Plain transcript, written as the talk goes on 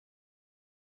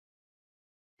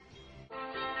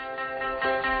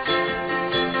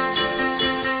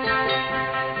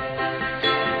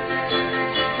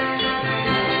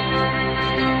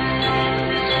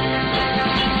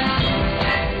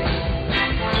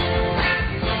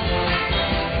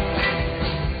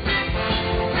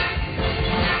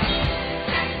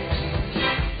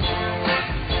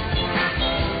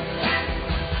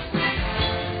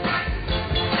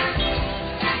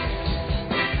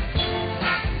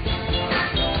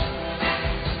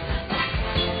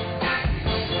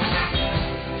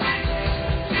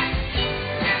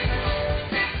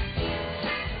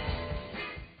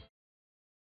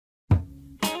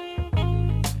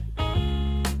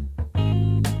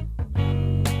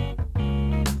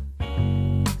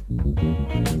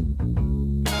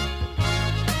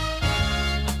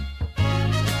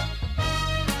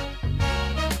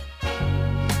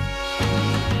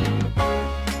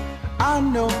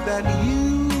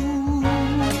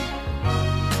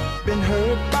been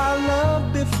hurt by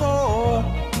love before,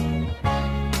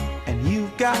 and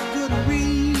you've got good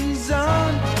reason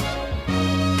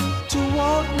to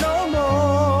want no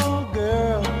more,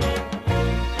 girl.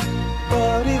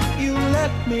 But if you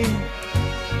let me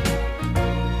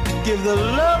give the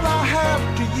love I have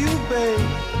to you, babe,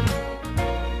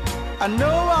 I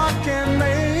know I can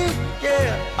make, yeah,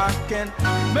 I can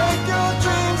make your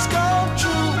dreams come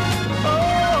true.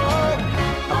 Oh,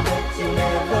 I bet you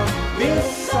never be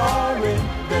sorry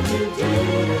that you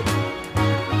did it.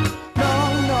 No,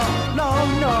 no, no,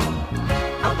 no.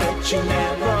 I bet you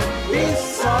never be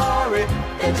sorry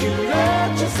that you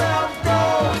let yourself go.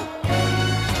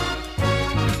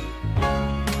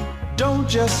 Don't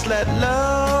just let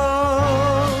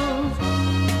love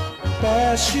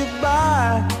pass you by.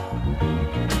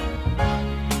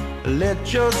 Let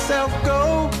yourself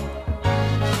go.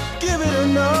 Give it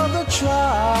another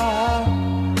try.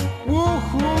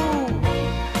 Woo-hoo.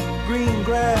 Green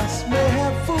grass may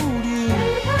have fooled you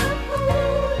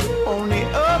on the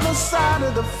other side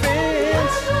of the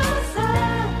fence,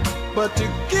 but to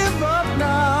give up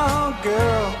now,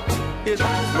 girl, it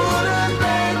wouldn't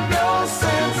make no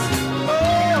sense.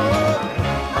 Oh,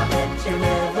 I bet you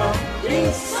never be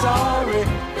sorry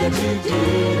that you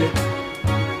did it.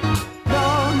 No,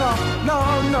 no, no,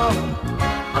 no.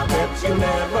 I bet you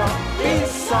never be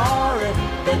sorry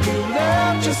that you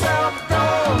let yourself go.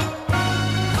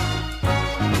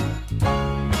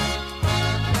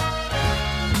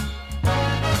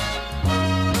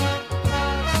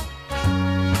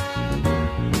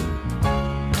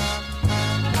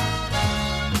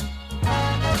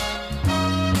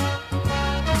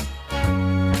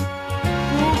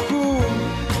 Ooh,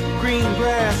 green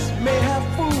grass may have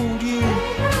fooled you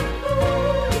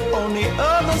on the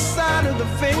other side of the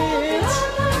fence,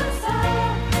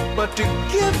 but to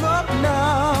give up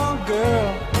now, girl,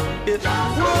 it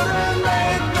wouldn't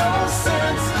make no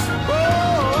sense.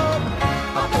 Oh,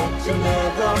 I bet you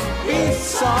never be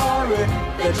sorry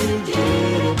that you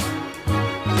did it.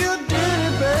 You did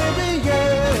it, baby,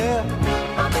 yeah.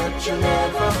 I bet you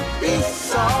never be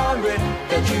sorry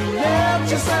that you let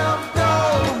yourself go.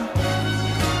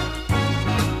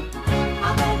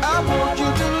 I want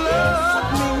you to love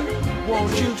me,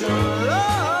 want you to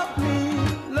love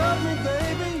me,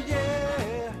 baby,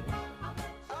 yeah.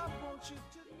 I want you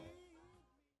to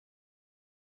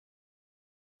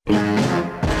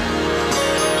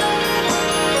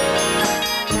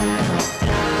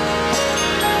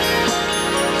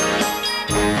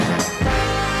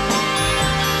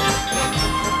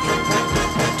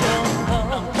Don't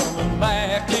come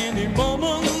back anymore.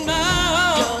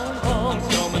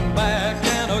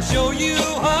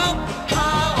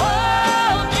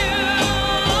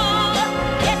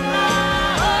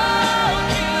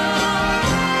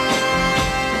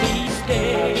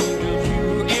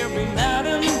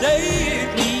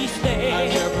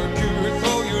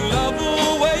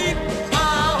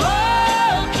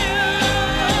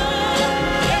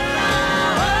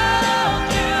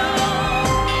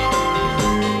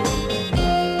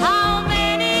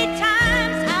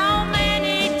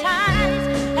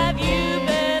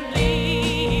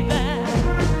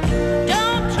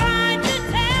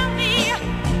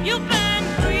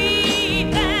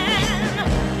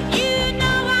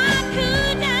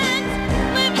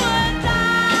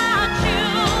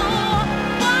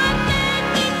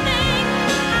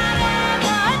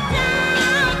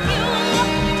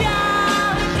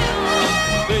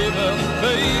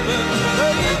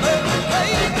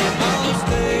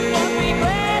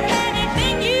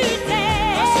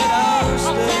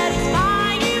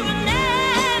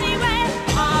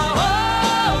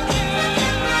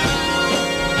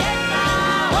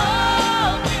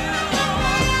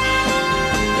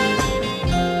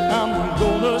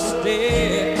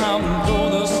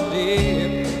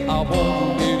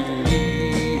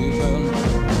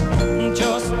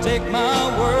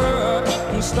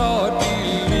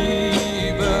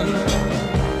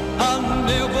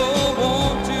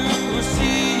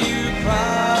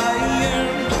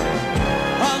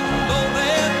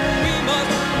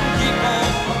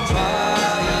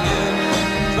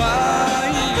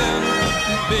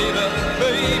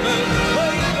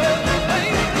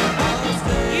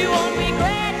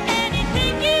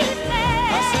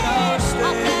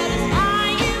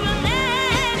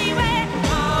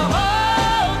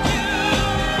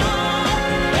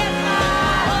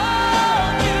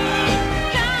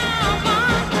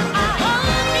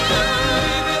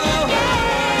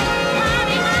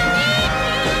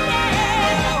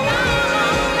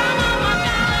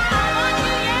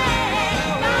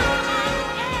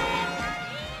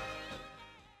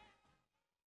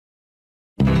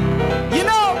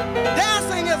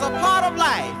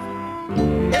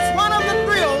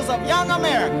 Young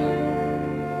America.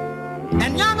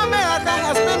 And Young America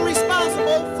has been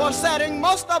responsible for setting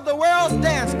most of the world's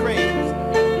dance craze.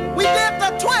 We did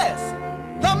the twist,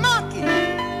 the monkey,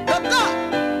 the duck,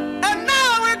 and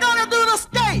now we're gonna do the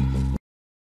skate.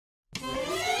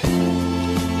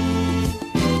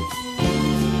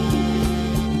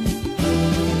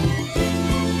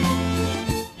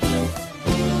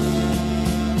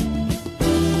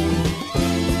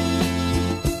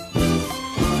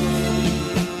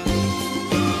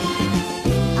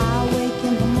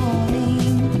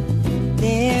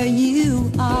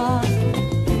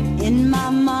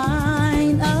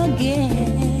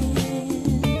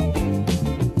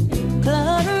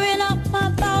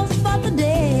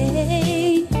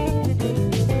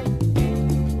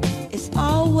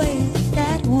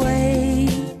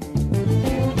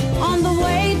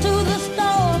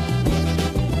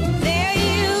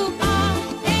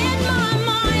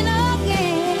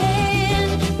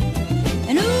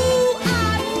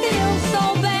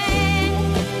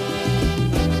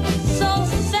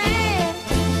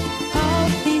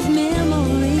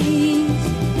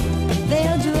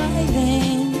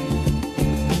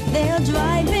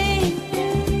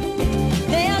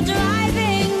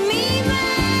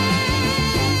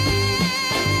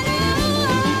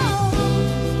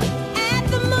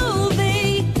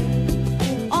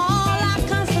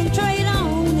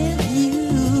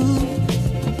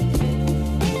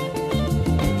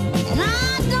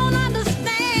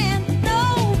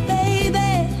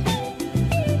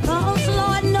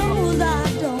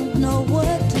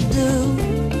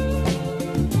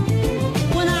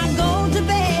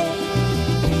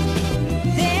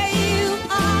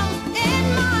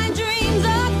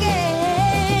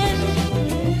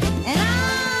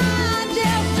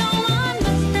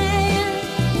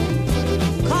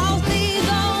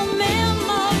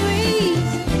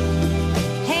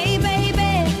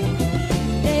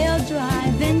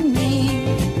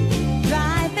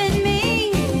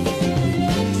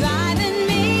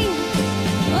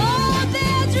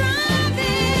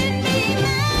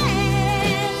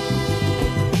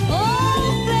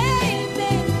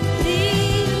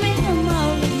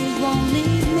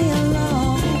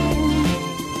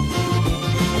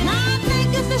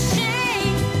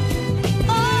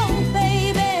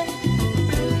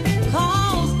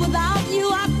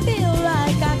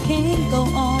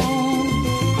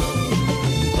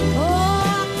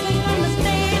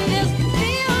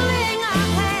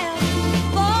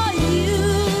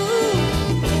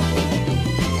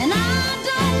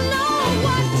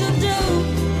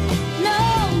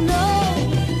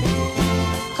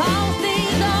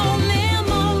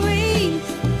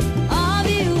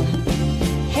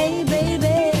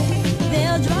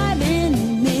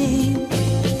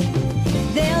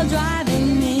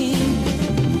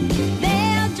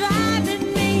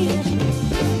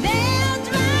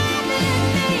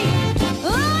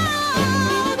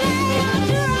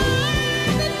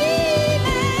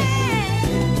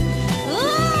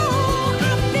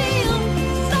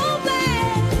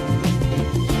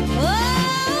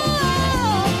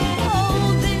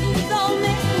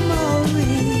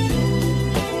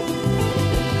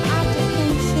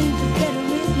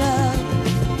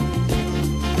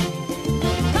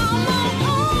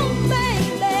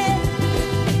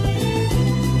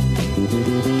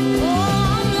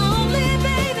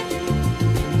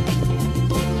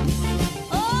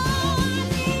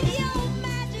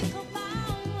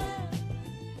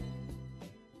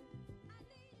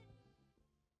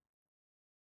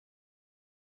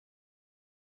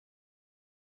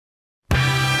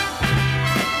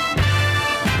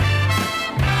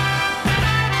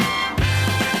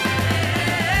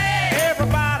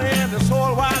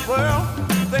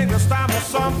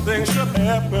 Something should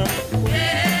happen.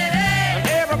 And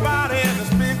everybody in this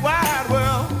big wide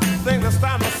world think it's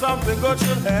time that something good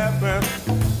should happen.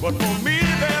 But for me,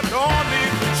 they don't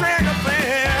need to change a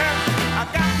thing. I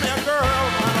got me a girl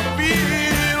and I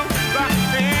feel like a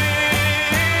thing.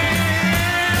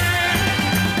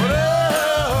 But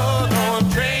oh, don't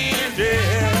change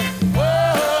it. Oh,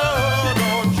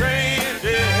 don't change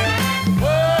it.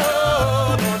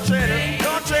 Oh, don't change it.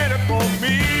 Don't change it for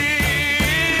me.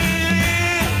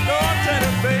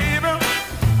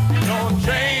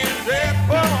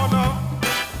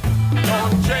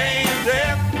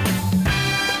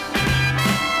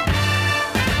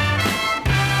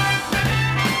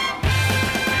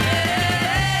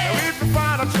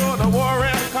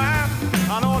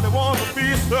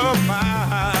 Of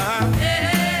mind.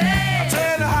 I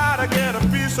tell you how to get a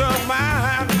peace of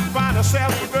mind. Find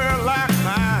yourself a girl like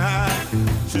mine.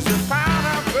 She's the kind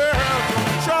of girl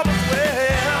from trouble's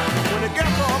well. When it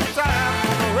gets on time,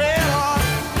 on the red hot,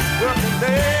 work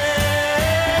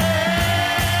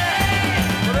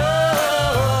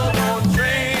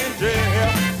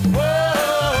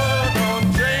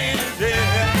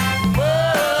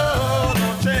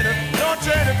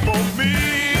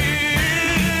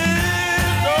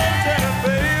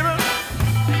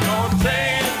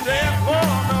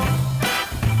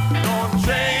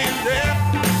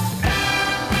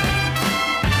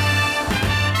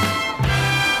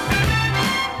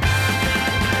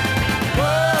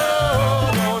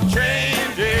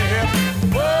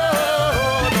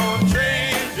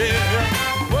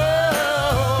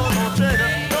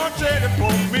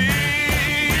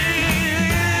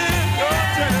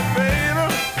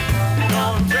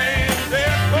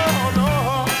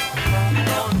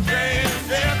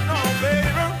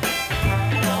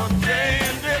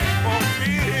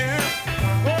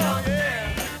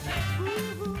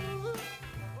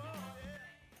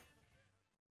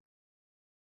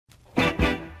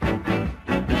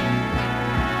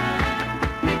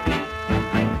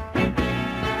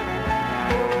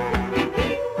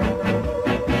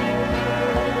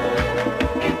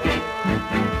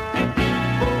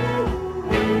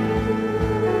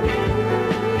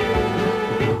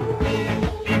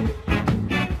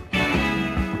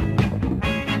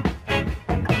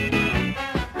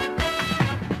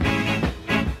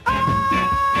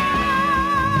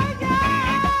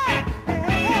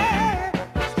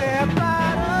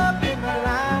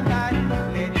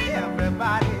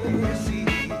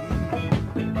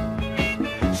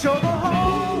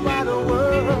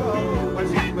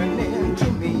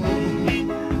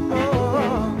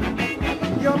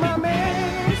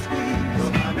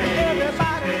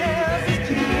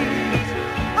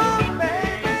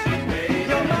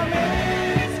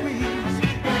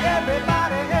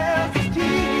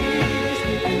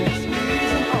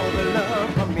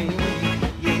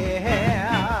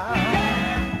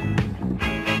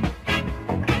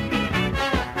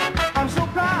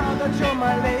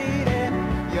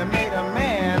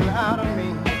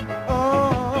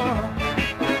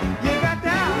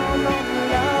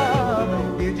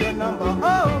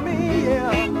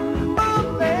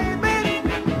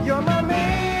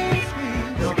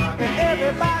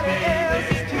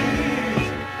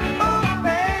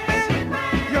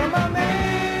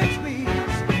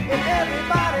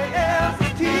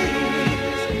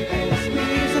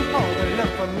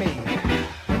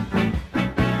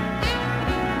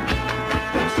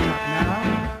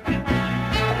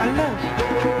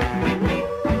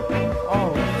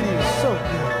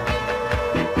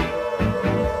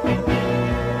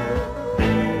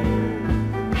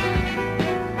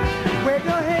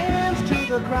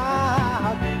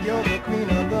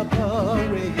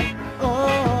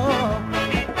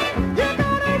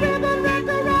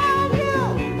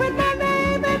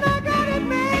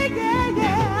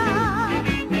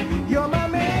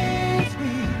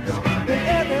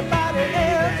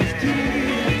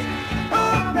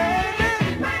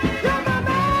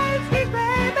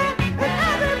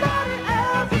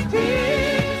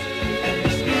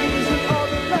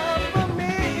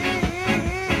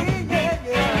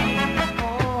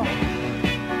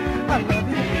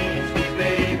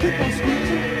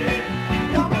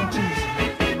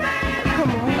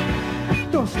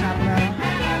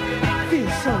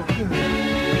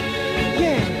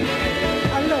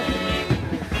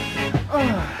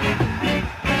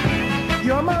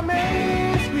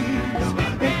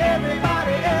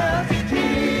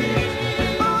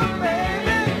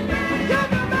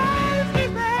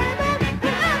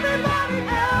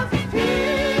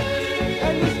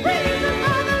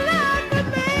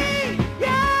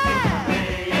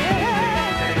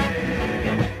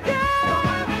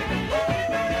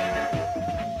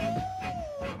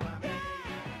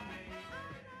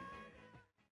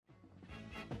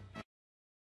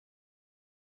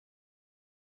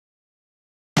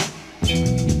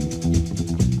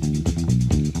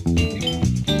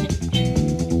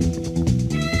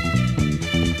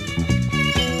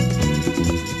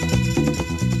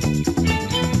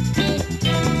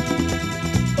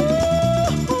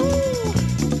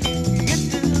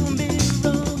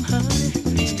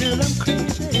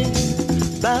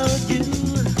about you.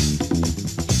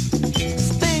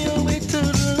 Stay away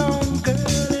too long,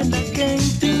 girl, and I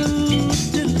can't do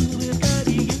without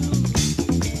you.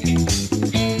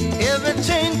 Every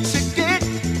chance you get,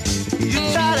 you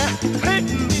try to hurt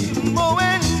me more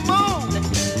and more.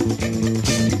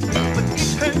 But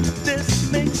each hurt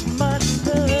just makes my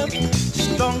love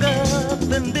stronger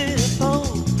than before.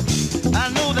 I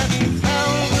know that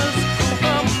flowers grow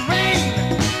from rain.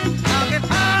 How can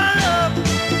I love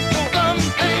grow from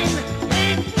pain?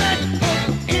 Ain't that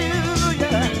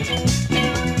peculiar?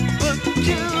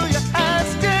 Peculiar as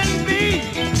can be.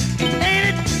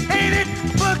 Ain't it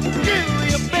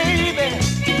peculiar, baby?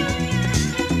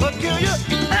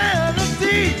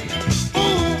 Peculiarity.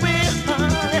 Ooh,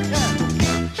 honey.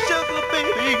 Sugar,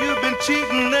 baby, you've been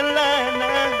cheating and lying.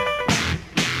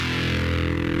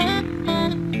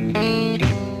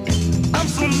 I'm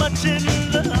so much in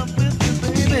love with you,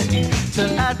 baby,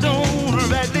 till I don't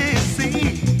rightly see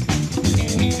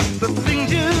the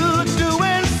things you do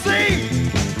and say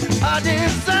are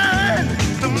designed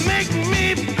to make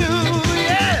me blue.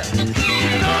 Yeah,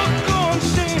 don't go and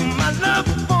shame my love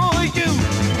for you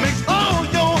makes all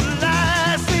your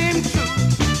lies seem true.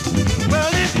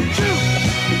 Well, it's true,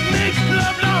 makes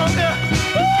love longer.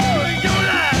 Ooh, your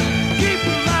lies keep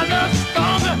my love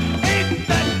stronger. Ain't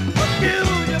that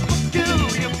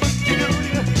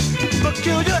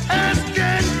peculiar as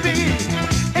can be?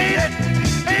 Ain't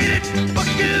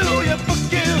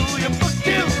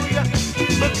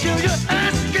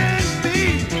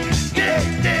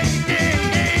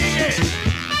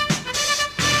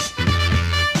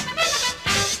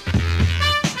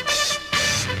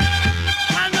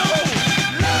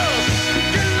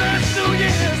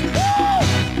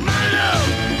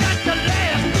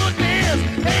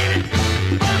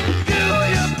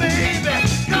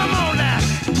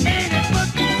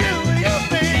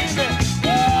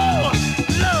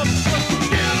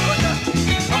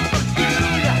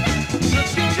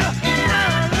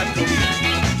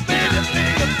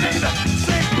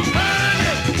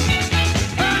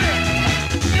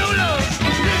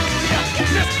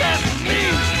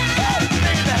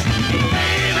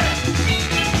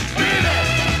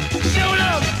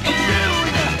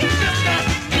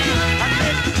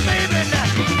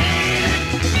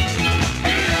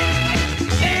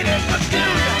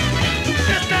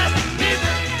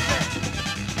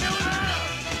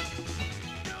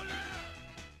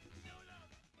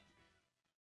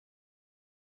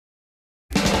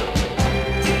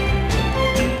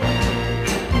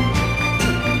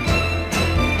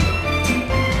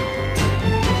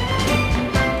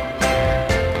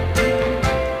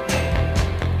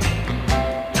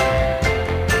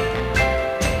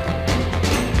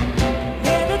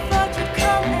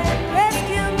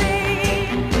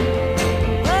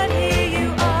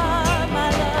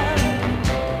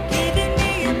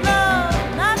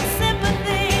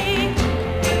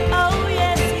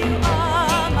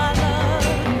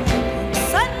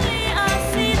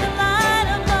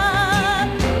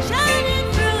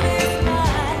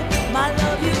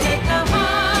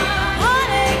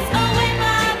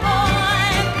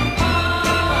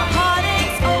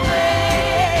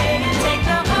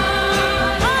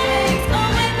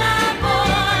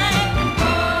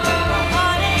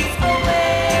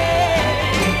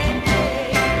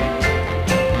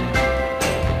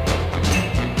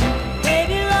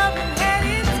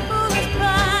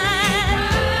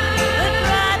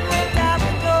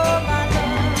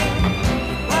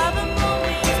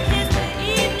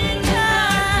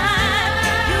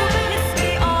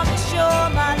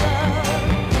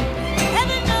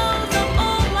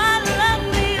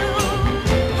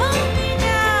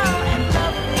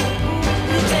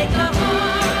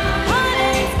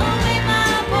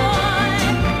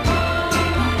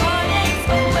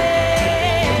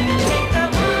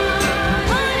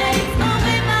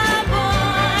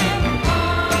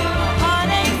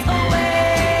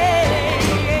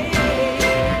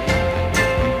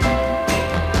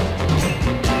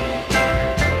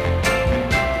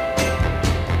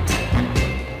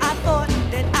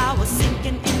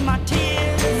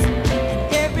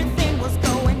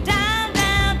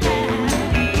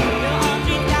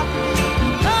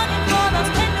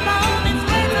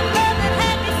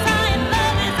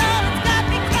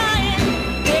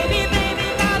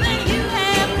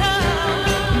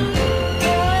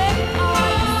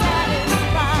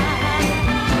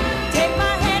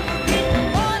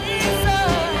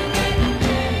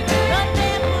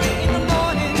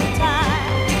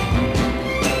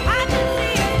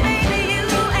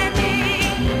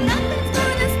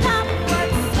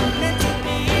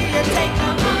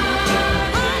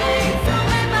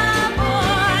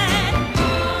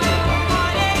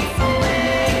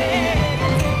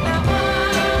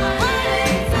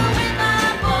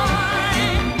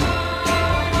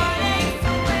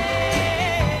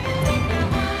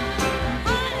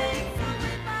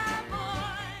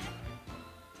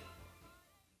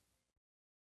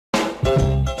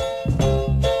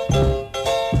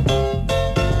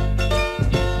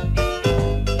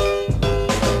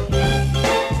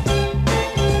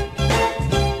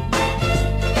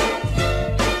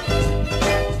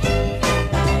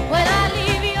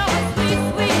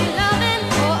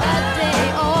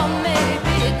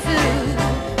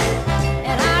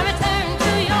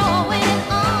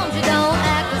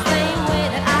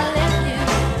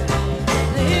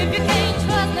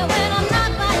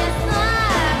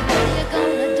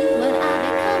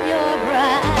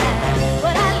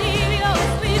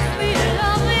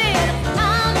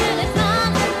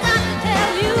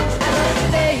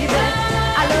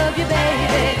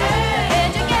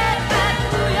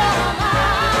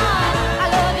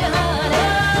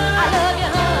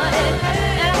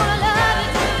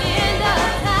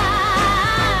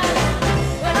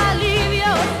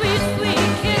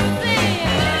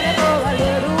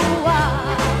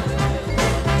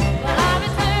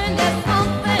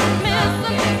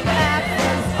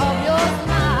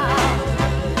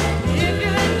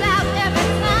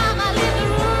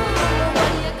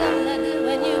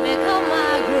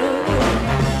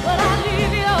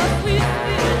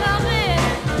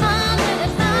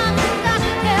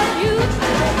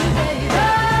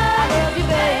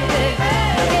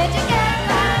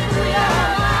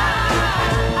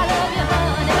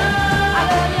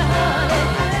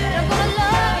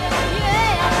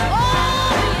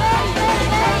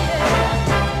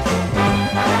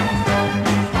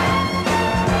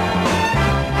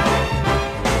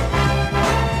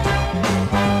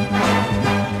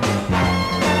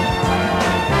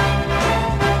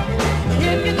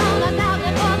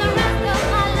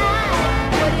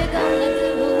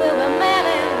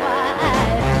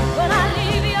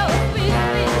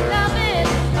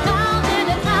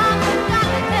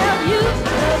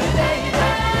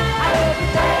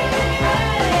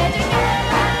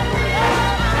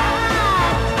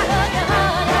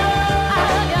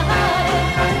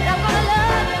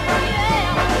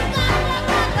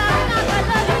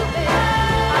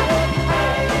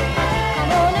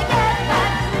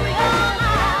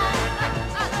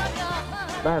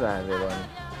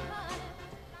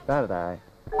Saturday.